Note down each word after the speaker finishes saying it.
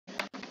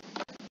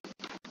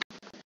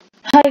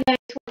Hi guys,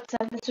 what's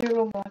up? It's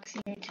Roblox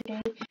here.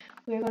 Today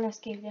we're gonna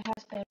escape the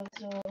hospital,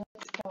 so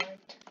let's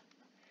start.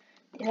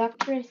 The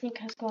doctor I think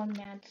has gone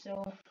mad,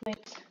 so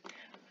let's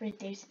read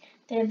this.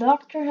 The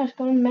doctor has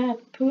gone mad.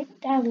 Pull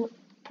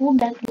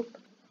that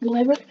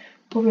lever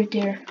over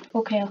there.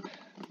 Okay,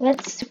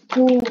 let's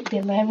pull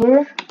the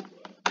lever.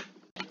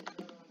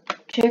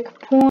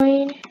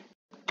 Checkpoint.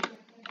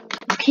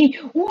 Okay,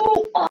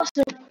 whoa,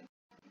 awesome!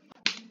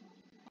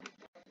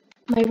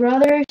 My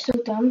brother is so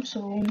dumb,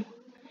 so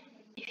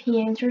if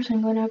he enters,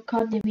 I'm gonna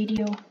cut the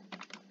video.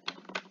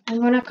 I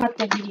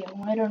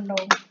don't know,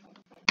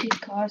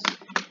 because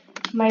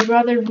my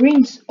brother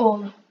brings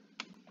all.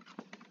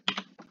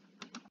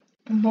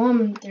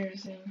 Mom,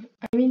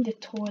 I'm in the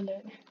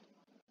toilet.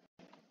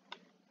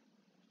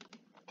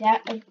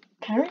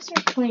 Parents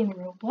are playing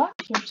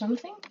Roblox or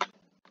something?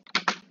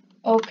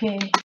 Okay.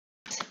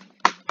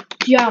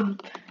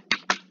 Jump.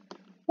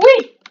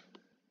 Wait!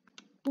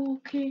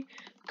 Okay.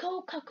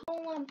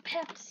 Coca-Cola and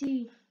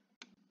Pepsi.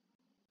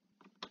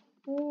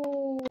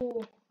 Whoa.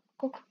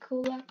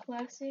 Coca-Cola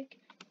Classic.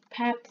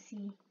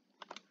 Pepsi.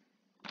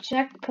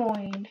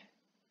 Checkpoint.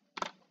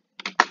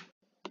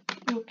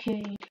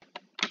 Okay.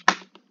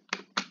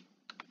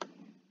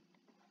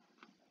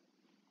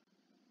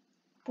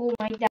 Oh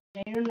my god,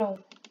 I don't know.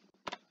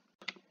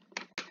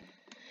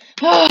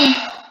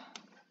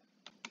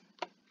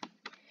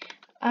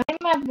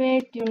 I'm a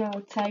bit,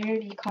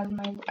 tired because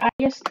I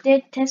just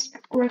did test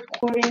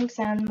recordings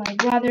and my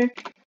brother,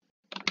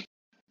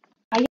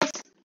 I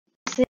just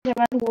said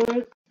about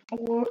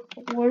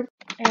word,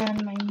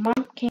 and my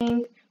mom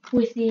came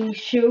with the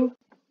shoe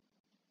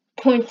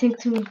pointing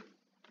to me.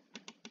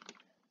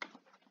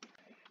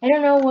 I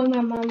don't know why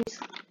my mom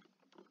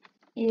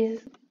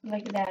is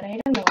like that. I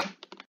don't know.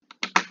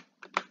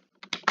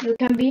 You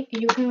can be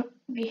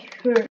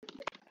hurt.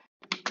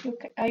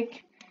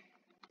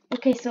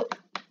 Okay, so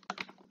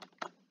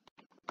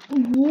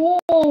whoa.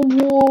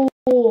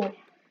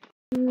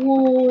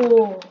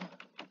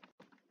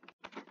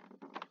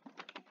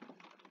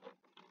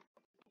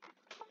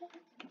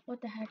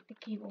 What the heck, the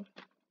cable?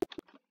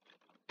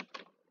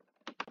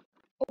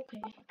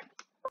 Okay.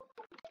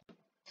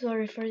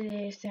 Sorry for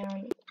the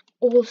sound.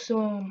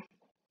 Awesome.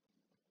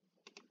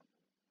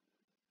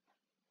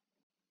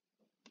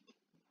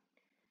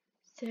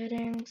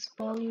 Settings,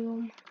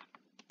 volume.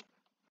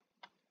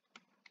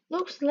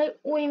 Looks like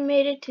we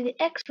made it to the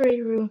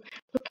X-ray room.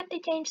 Look at the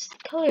giant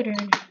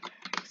skeleton.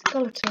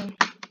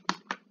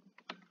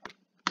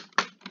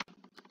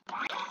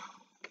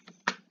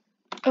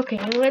 Okay,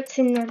 let's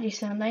ignore the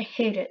sound. I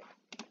hate it.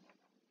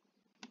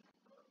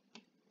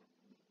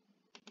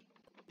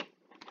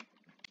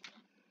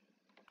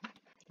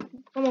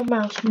 Come on,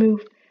 mouse,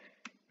 move.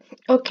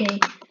 Okay,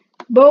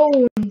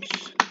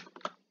 bones.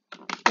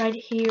 Right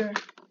here.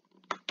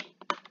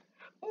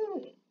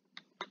 Ooh.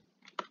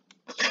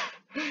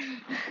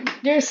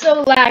 There's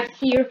so lag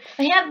here.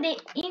 I have the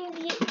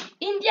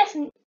India's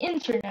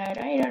internet.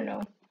 I don't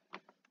know.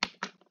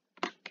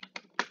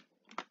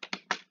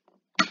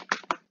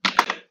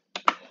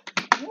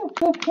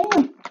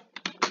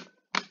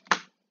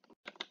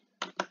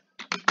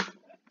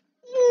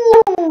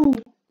 Ooh.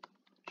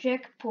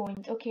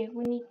 Checkpoint. Okay,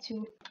 we need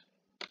to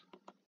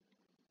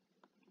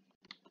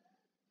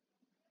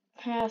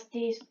pass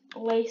this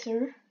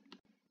laser,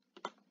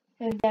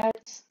 and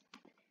that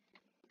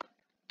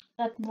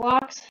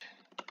blocks.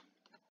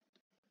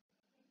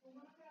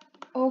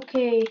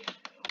 Okay.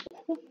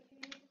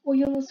 Oh,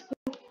 you almost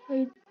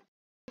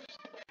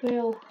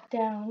fell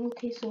down.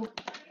 Okay, so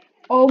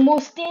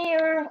almost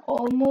there.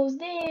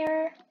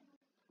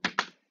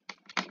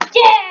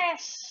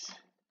 Yes.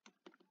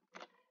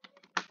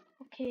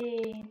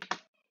 Okay,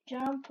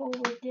 jump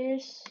over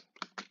this.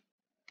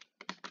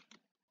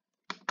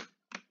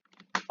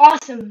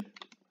 Awesome.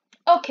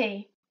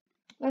 Okay,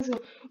 let's go.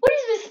 What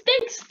is this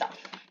big stuff?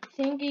 I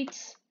think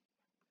it's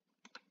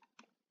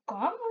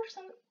gum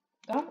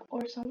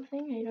or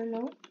something. I don't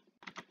know.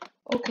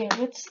 Okay,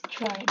 let's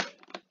try.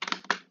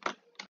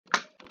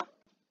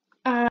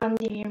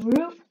 The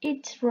roof,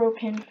 it's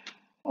broken.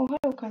 Oh,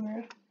 hello,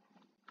 camera.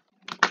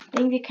 I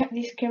think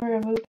this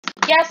camera moves.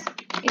 Yes,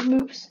 it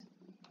moves.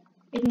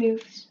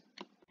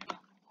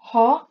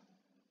 Huh?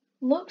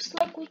 Looks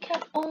like we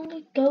can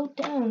only go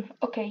down.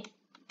 Okay.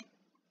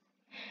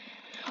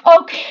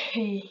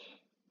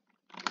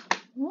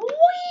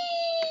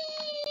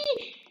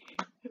 Whee!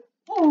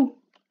 Ooh!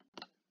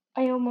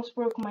 I almost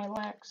broke my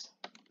legs.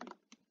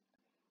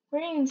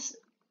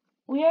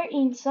 We are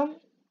in some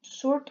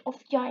sort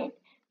of giant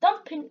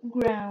dumping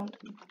ground.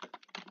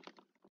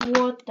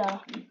 What the?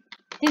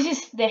 This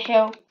is the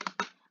hell.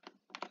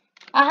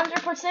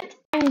 100%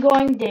 I'm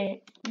going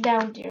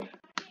down there.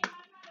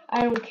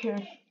 I don't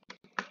care.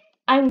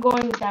 I'm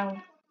going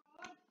down.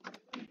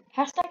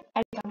 Hashtag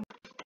I come.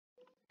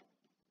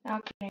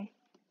 Okay.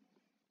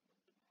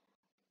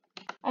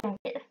 I don't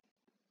care.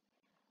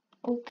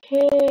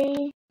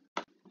 Okay.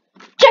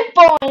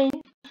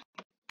 Checkpoint!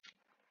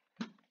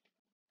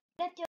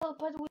 That yellow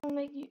part will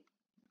make you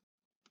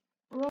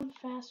run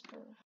faster.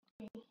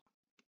 Okay.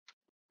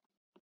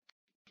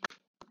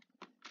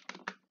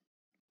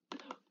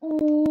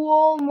 Ooh,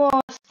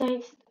 almost.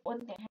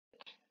 What the heck?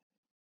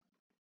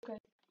 Okay.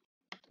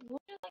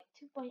 Would you like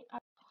to buy a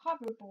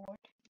hoverboard?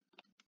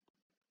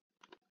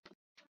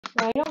 So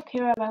I don't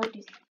care about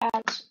these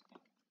ads.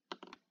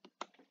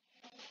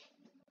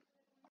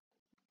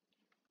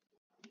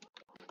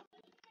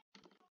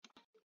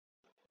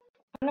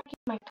 I'm gonna keep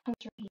my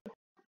cursor here.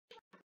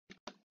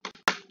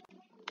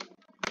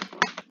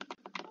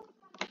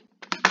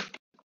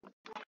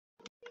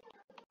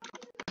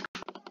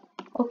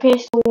 Okay,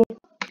 so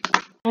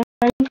I'm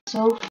running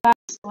so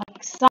fast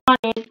like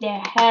Sonic the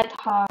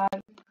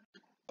Hedgehog.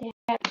 The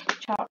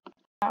Hedgehog.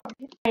 I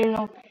don't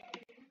know.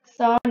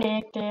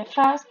 Sonic the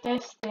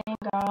fastest thing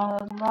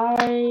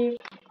alive.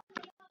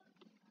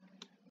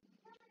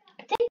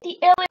 Take the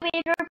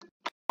elevator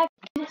back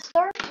to the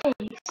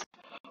staircase.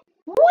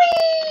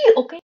 Whee!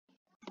 Okay.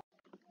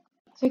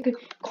 So you could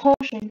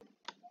caution.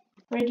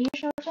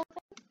 Radiation or something?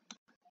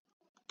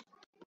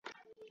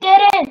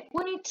 Dead end!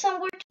 We need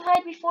somewhere to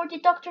hide before the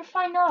doctor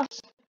finds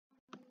us.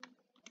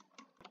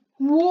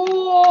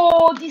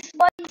 Whoa! This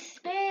body's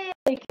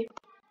big!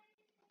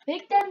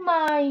 Bigger than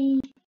my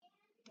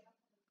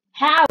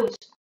house!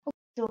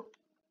 Okay,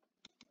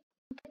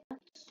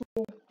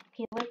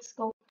 let's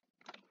go.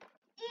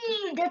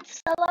 Eee,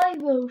 that's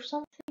saliva or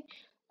something.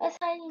 Let's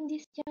hide in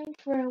this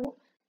giant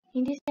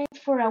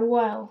for a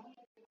while.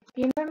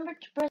 Remember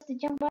to press the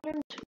jump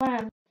button to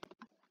land.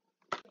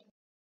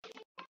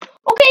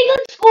 Okay,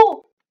 let's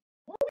go!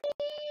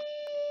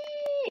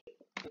 Whee!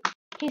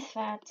 He's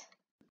fat.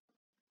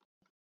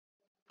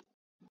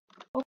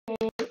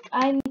 Okay,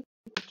 I need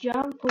to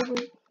jump over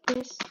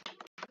this.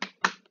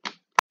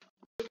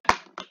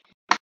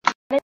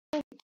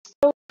 It's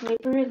so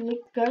slippery.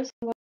 Look, guys,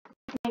 I'm going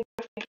to my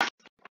graphics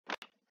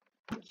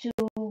to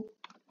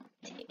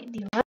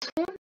the last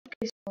one.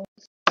 Okay, so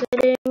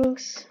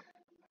settings,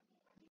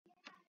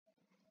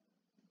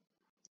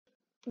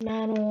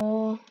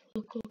 manual.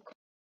 Look.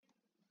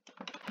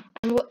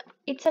 And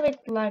it's a bit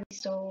laggy,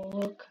 so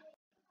look.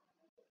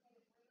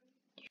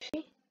 You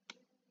see?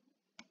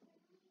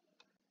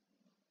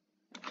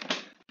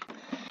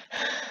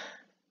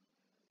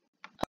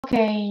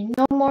 Okay,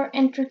 no more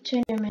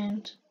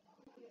entertainment.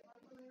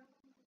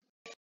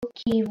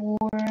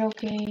 Keyboard,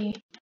 okay.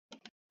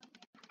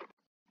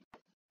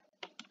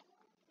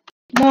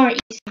 More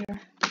easier.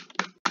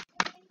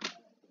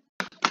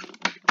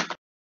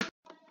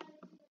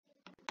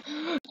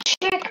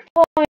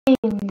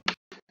 Checkpoint!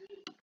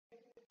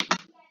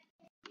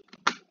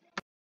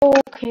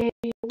 Okay,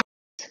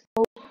 let's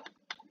go.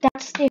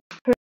 That's the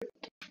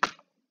hurt.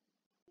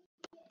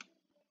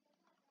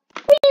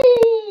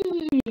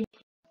 Whee!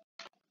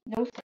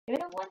 No, you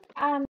know what?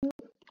 I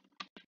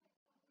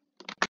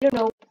don't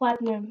know,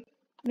 Platinum.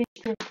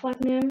 Mr.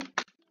 Platinum.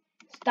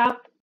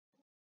 Stop.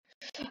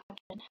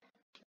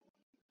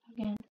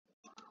 Again.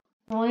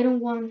 No, I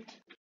don't want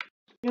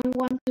to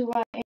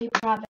buy any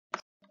product.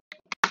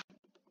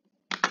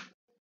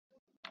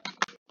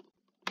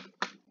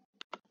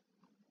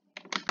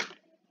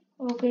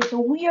 Okay, so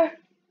we are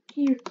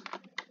here.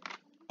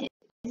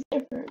 Is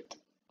there hurt?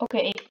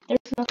 Okay,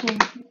 there's nothing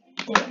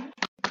there.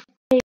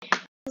 Okay,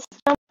 let's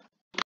jump.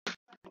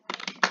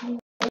 Okay.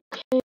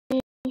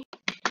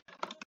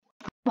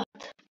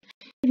 But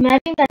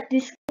imagine that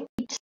this game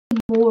is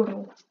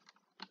immortal.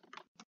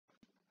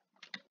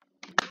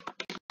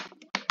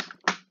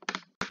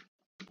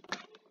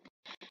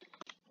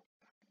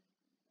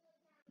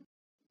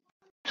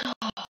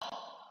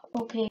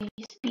 Okay,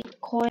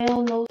 speed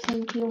coil, no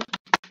thank you.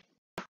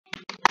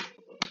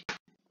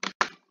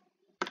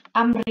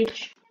 I'm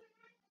rich.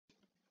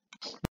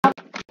 Stop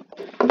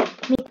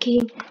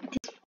making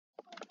this.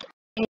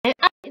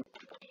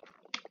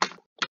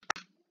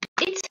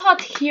 It's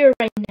hot here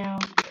right now.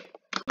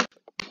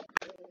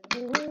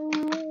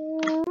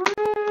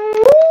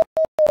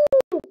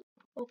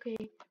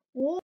 Okay.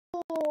 Whoa,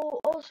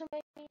 awesome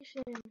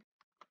animation.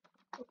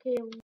 Okay,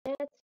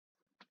 let's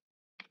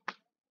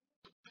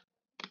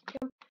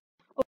jump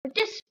over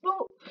this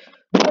boat.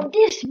 From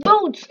this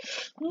boat.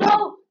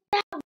 No,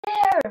 down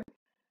there.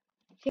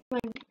 Okay,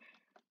 fine.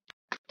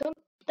 Don't.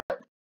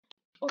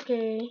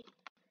 Okay.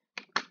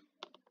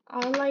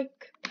 I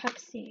like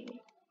Pepsi.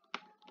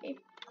 Okay.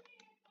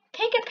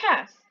 Take a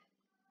pass.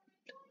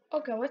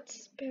 Okay,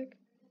 let's pick.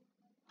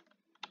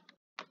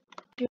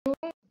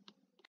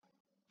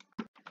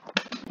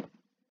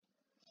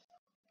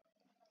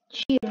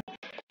 Cheer.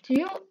 Do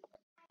you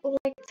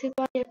like to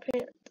buy a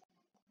pet?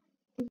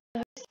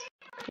 Yes.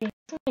 Okay,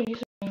 that's my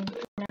username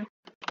for now.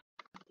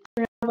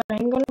 But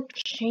I'm gonna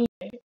change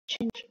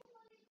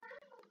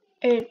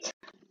it.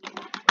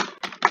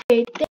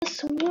 Okay,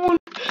 this one.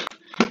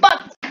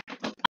 But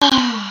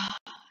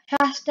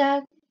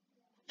hashtag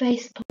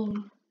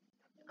facepalm.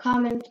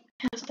 Comment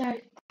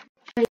hashtag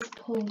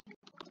facepalm.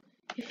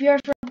 If you're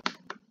from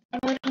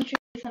another country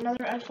with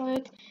another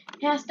alphabet,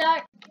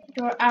 hashtag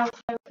your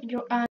alphabet,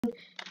 your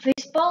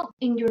facepalm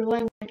in your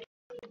language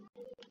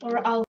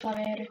or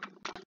alphabet.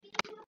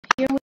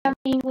 Here we have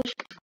English.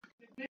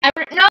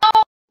 No.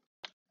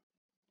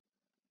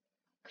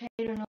 Okay,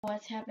 I don't know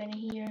what's happening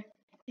here.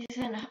 This is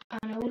an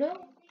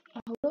auto,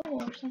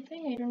 or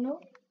something. I don't know.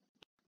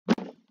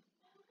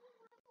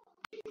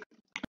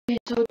 Okay,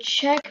 so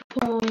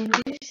checkpoint.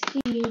 This is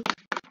the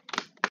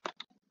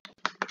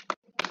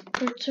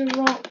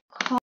vertical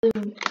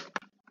column.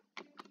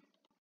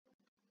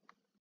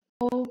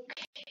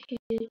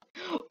 Okay.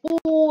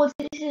 Oh,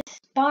 this is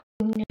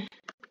spine.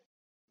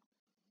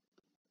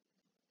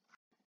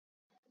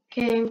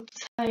 Okay, I'm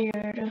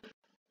tired.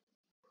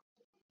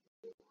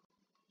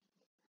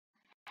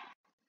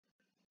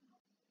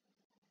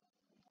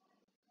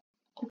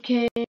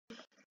 Okay,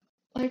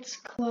 let's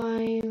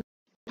climb.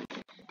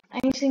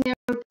 I'm using a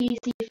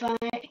PC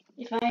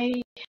if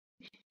I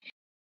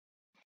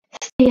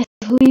stay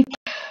asleep.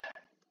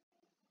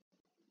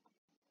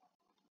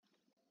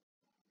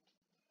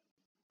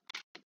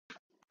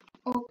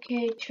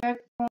 Okay,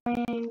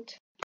 checkpoint.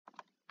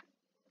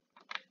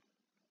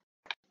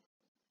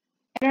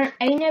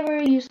 I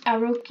never use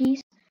arrow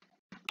keys.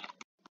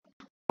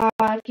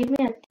 Give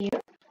me a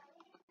tip.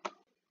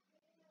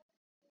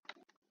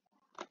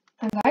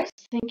 And guys,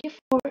 thank you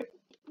for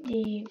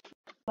the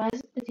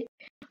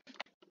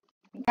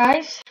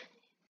guys.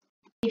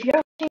 If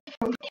you're watching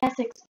from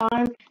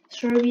Kazakhstan,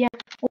 Serbia,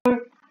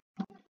 or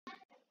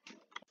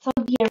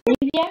Saudi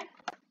Arabia,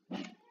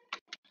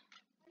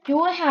 you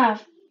will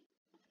have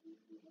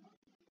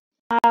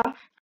a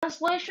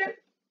translation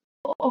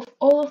of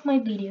all of my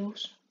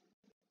videos.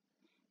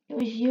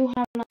 If you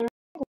have another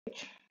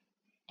language,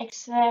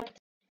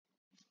 except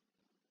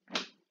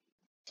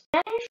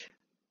Spanish,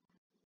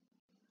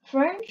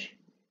 French,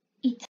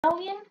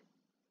 Italian,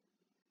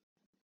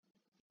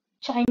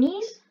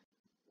 Chinese,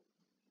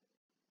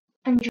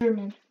 and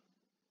German.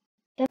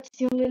 That's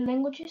the only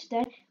languages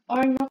that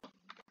are not.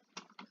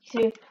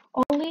 So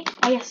only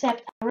I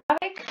accept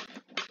Arabic,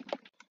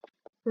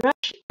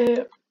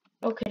 Russian.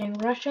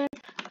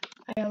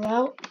 I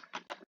allow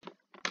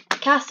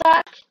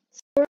Kazakh,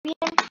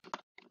 Serbian,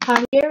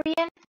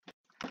 Hungarian,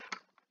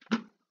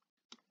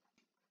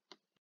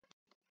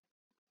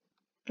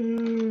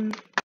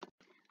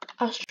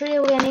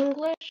 Australian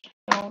English.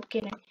 No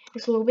kidding.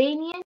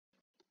 Slovenian,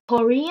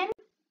 Korean,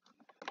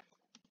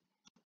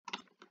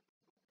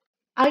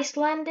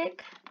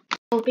 Icelandic,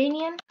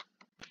 Albanian,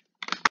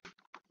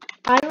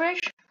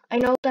 Irish. I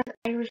know that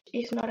Irish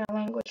is not a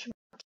language,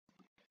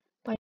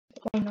 but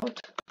why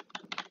not?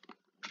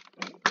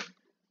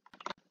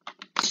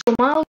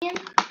 Somalian,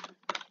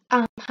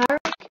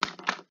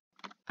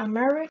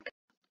 Amharic,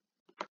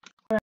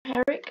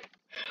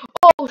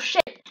 Oh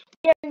shit!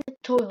 You're in the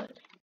toilet.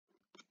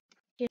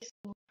 Yes.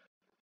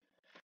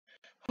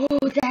 Oh,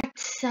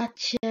 that's a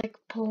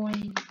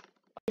checkpoint.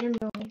 I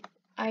don't know.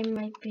 I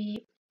might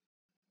be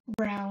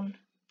brown.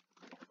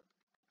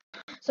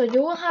 So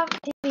you will have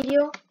the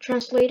video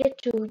translated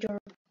to your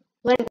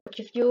language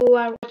if you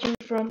are watching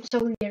from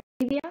Saudi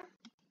Arabia,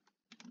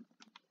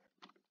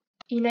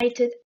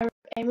 United Arab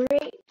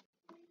Emirates,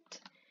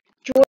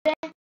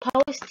 Jordan,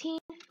 Palestine,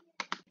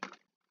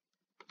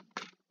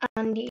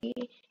 and the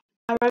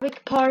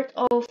Arabic part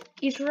of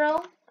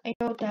Israel. I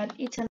know that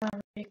it's an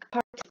Arabic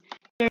part.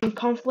 They're in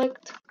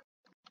conflict.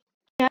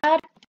 Chad,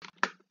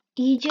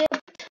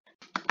 Egypt,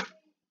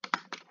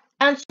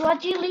 and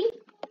Swahili.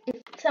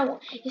 If some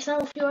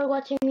of you are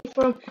watching me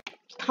from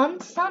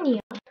Tanzania.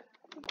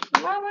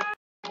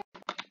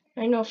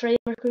 I know Freddie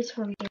Mercury's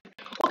from there.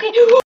 Okay,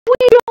 we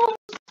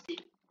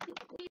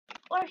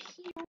are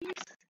here.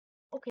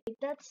 Okay,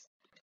 that's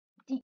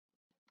the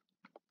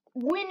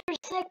winner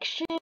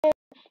section.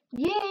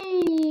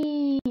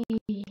 Yay!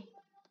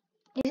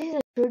 This is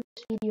the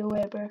shortest video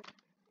ever,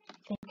 I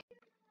think.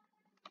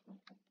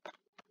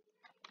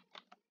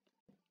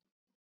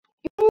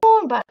 You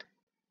won, but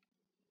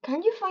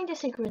can you find the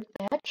secret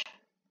badge?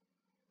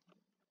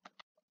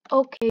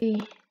 Okay.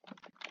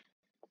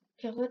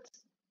 Okay,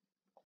 let's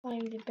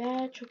find the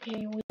badge.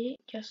 Okay, we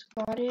just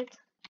got it.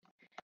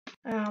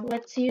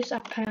 Let's use a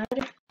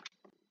pad.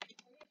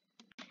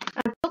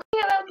 I'm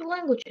talking about the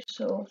languages,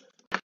 so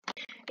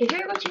if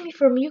you're watching me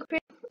from Ukraine,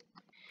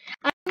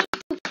 I need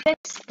to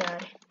fix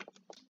that.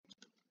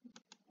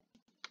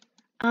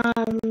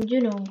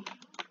 You know,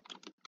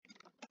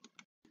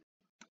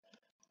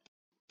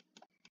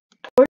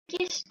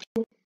 Portuguese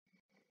too.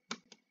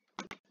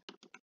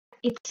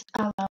 It's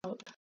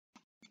allowed.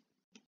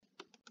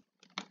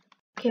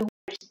 Okay,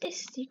 where's the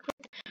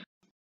secret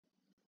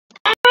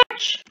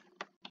badge?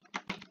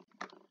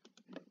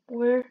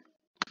 Where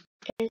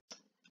is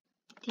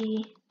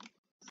the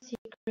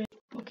secret?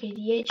 Okay,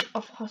 the edge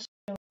of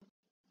hospital.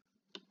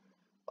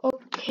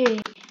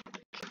 Okay,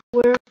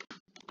 where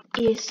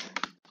is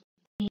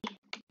the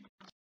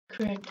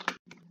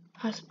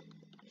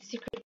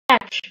secret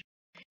badge?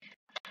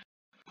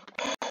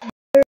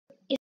 Where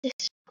is the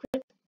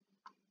secret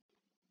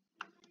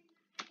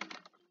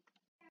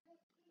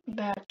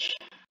badge?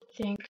 I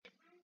think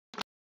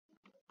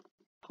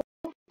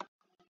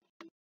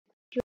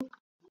you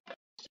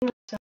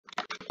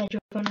that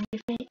you're gonna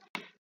give me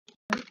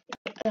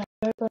that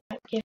you're gonna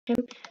give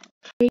him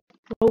free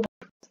Robux.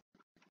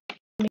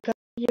 Because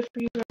your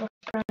free Robux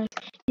prize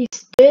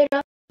is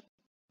better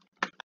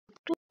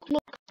to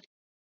look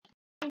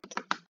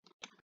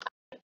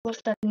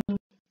What's that mean?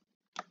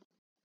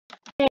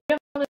 I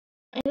don't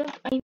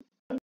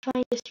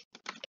find this.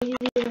 I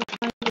didn't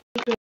find the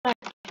secret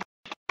fact.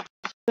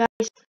 So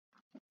guys,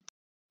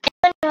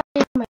 let me tell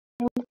you my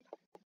phone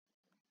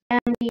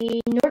and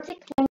the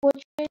Nordic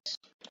languages,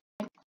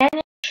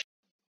 Danish,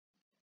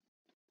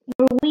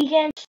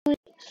 Norwegian,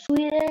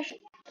 Swedish,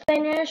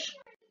 Finnish,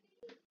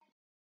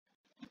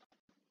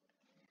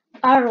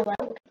 are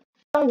allowed.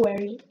 Don't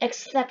worry,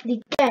 except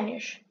the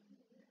Danish.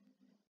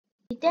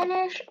 The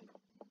Danish,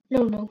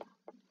 no.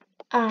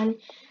 And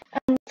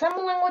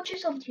some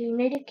languages of the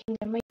United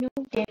Kingdom. I know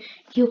the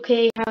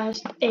UK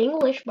has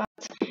English, but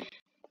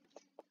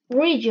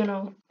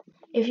regional.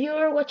 If you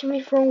are watching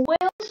me from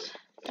Wales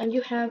and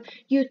you have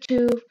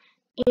YouTube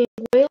in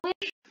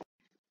Welsh,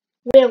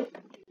 well,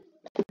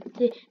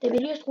 the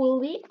videos will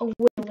be on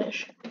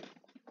Welsh.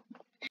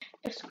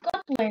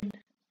 Scotland,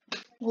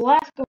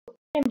 Glasgow,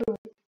 Edinburgh,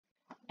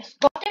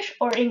 Scottish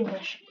or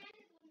English,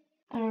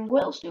 and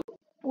Wales,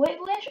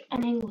 Welsh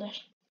and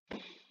English,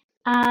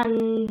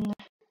 and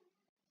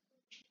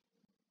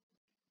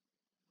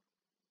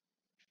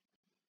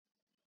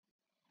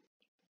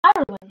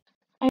Ireland.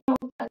 I know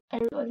that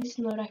Ireland is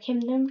not a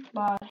kingdom,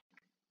 but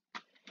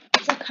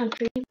it's a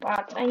country.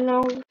 But I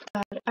know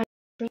that I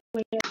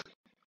translated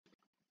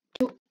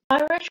to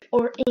Irish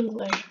or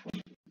English,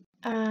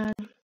 and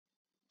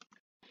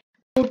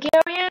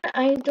Bulgarian.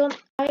 I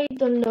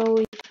don't know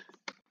if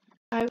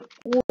I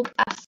would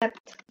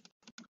accept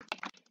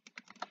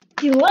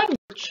the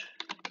language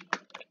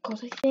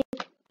because I think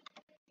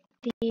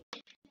the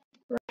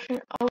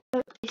Russian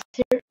alphabet is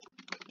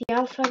the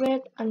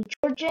alphabet, and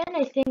Georgian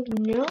I think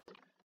no,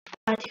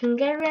 but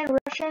Hungarian,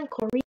 Russian,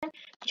 Korean,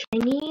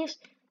 Chinese,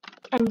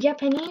 and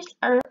Japanese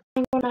are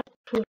I'm gonna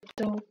put.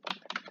 So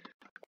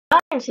bye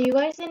and see you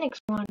guys in the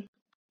next one.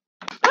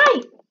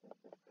 Bye.